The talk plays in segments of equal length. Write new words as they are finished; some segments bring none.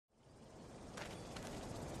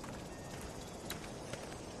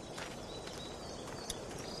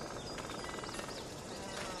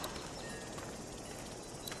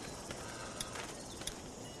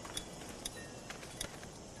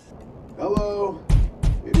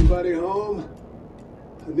Anybody home?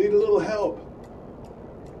 I need a little help.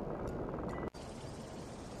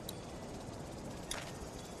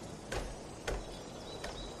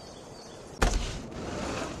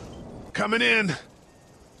 Coming in.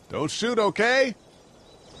 Don't shoot, okay?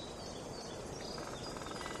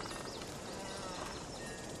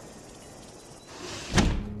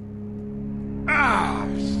 Ah!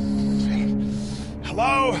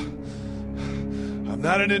 Hello? I'm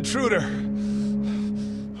not an intruder.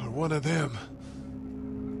 Or one of them.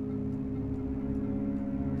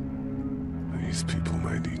 These people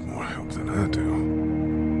might need more help than I do.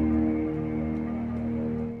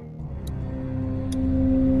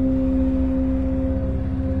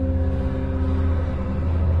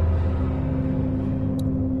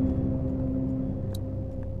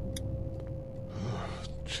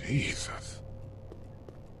 Jesus.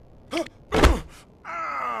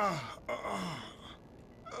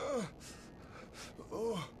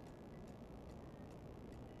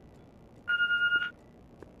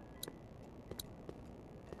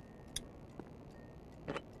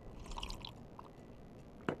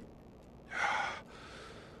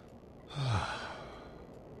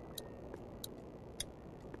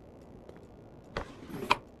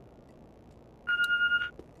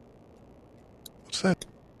 What's that?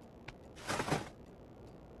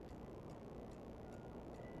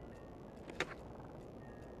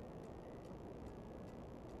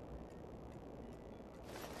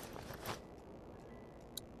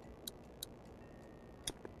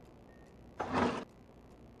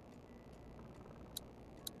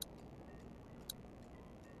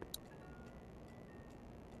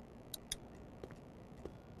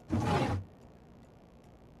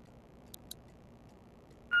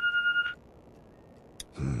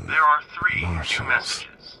 There are 3 new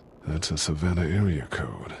messages. That's a Savannah area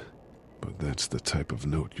code. But that's the type of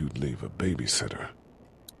note you'd leave a babysitter.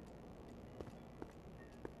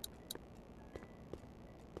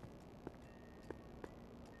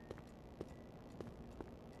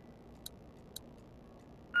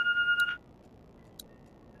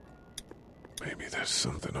 Maybe there's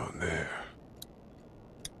something on there.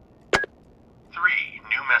 3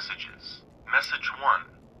 new messages. Message 1,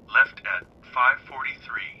 left at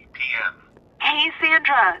 5:43 p.m. Hey,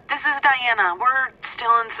 Sandra. This is Diana. We're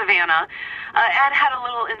still in Savannah. Ed had a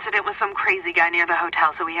little incident with some crazy guy near the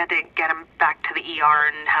hotel, so we had to get him back to the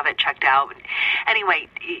ER and have it checked out. Anyway,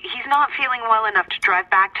 he's not feeling well enough to drive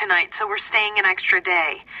back tonight, so we're staying an extra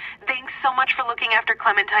day. Thanks so much for looking after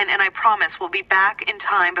Clementine, and I promise we'll be back in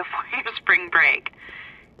time before your spring break.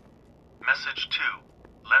 Message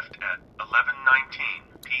 2, left at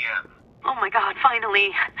 11:19 p.m. Oh my God,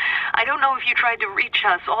 finally. I don't know if you tried to reach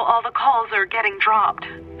us. All the calls are getting dropped.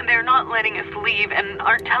 They're not letting us leave and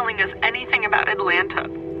aren't telling us anything about Atlanta.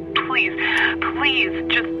 Please,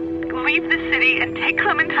 just leave the city and take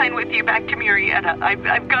Clementine with you back to Murrieta.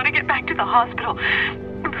 I've got to get back to the hospital.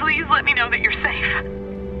 Please let me know that you're safe.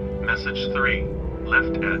 Message 3,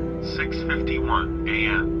 left at 6:51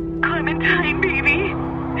 a.m. Clementine, baby.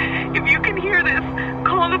 If you can hear this,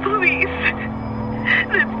 call the police.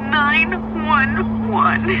 That's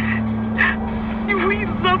 911. We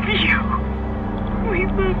love you. We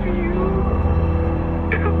love you.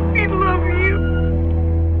 We love you.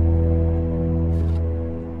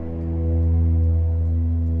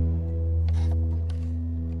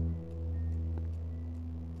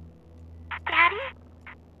 Daddy?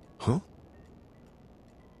 Huh?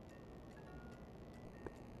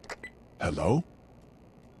 Hello?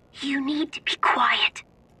 You need to be quiet.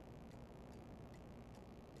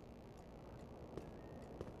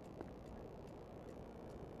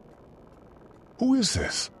 Who is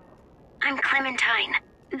this? I'm Clementine.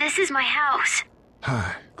 This is my house.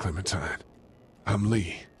 Hi, Clementine. I'm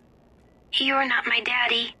Lee. You're not my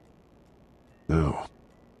daddy. No,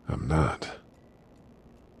 I'm not.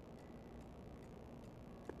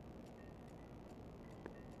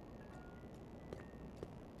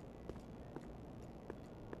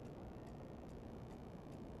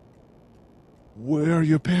 Where are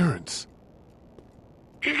your parents?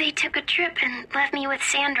 They took a trip and left me with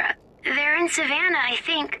Sandra. They're in Savannah, I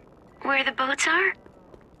think. Where the boats are?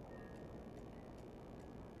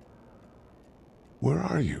 Where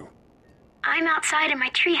are you? I'm outside in my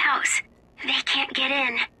treehouse. They can't get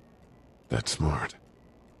in. That's smart.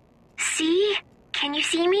 See? Can you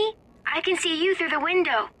see me? I can see you through the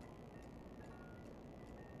window.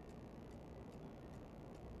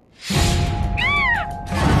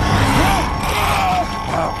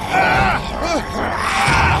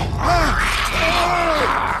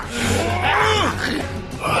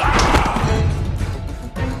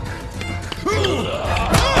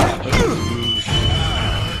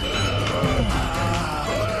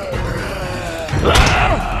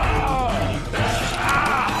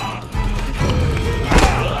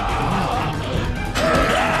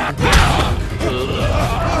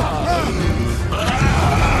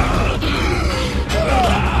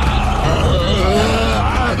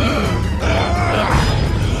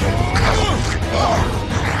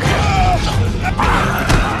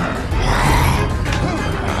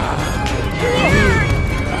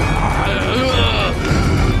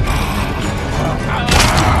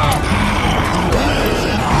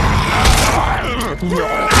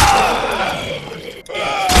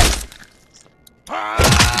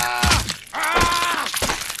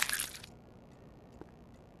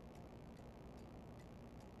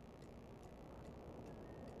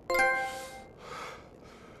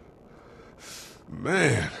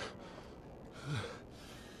 man.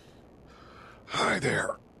 Hi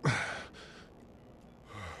there.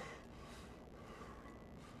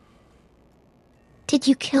 Did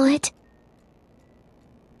you kill it?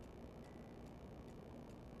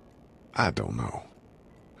 I don't know.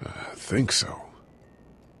 I think so.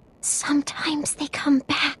 Sometimes they come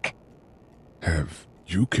back. Have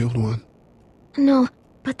you killed one? No,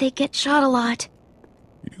 but they get shot a lot.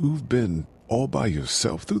 You've been all by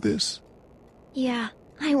yourself through this? Yeah,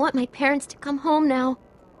 I want my parents to come home now.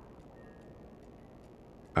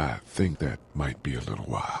 I think that might be a little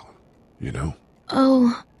while, you know?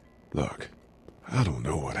 Oh. Look, I don't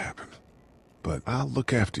know what happened, but I'll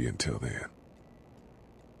look after you until then.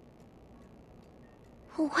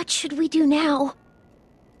 What should we do now?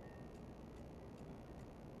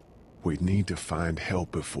 We need to find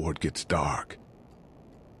help before it gets dark.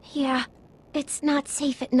 Yeah, it's not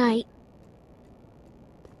safe at night.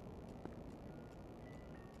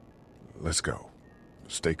 Let's go.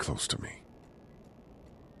 Stay close to me.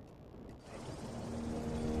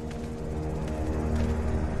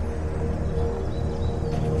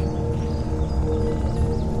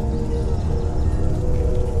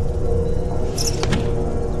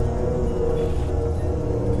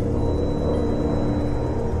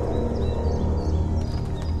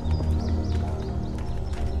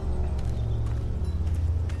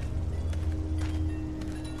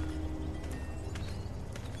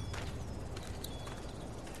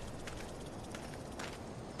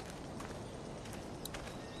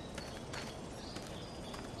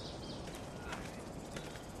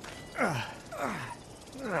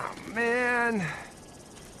 Oh, man.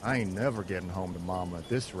 I ain't never getting home to Mama at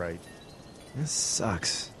this rate. This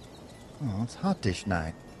sucks. Oh, it's hot dish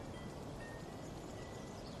night.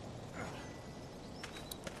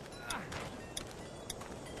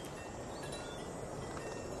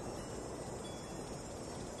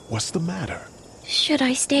 What's the matter? Should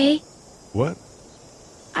I stay? What?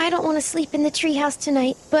 I don't want to sleep in the treehouse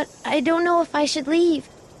tonight, but I don't know if I should leave.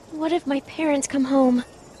 What if my parents come home?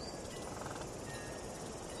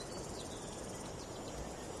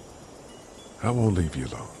 I won't leave you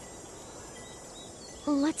alone.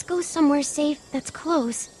 Let's go somewhere safe that's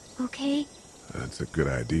close, okay? That's a good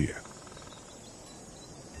idea.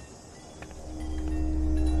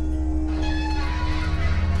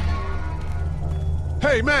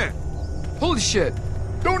 Hey, man! Holy shit!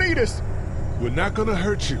 Don't eat us! We're not gonna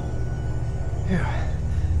hurt you. Yeah.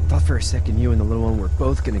 Thought for a second you and the little one were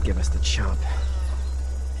both gonna give us the chomp.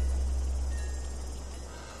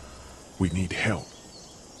 We need help.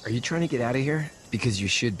 Are you trying to get out of here? Because you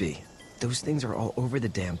should be. Those things are all over the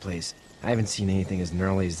damn place. I haven't seen anything as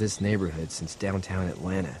gnarly as this neighborhood since downtown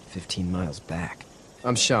Atlanta, 15 miles back.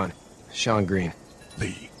 I'm Sean. Sean Green.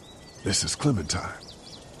 Lee, this is Clementine.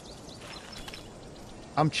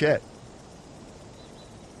 I'm Chet.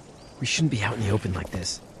 We shouldn't be out in the open like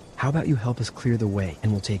this. How about you help us clear the way,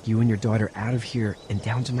 and we'll take you and your daughter out of here and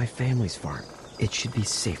down to my family's farm. It should be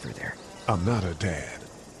safer there. I'm not her dad.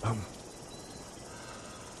 I'm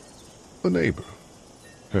a neighbor.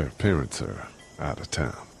 Her parents are out of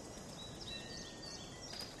town.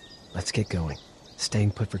 Let's get going.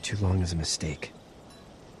 Staying put for too long is a mistake.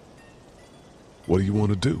 What do you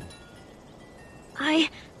want to do?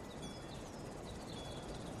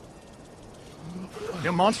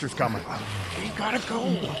 Them monsters coming. We gotta go.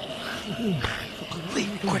 Lee,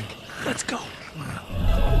 quick, let's go.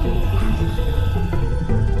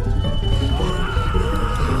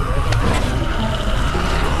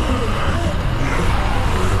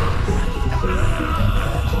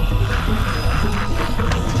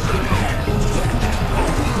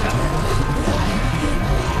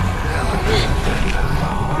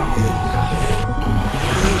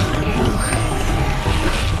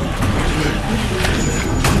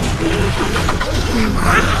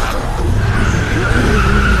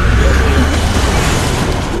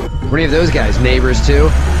 Were any of those guys neighbors too?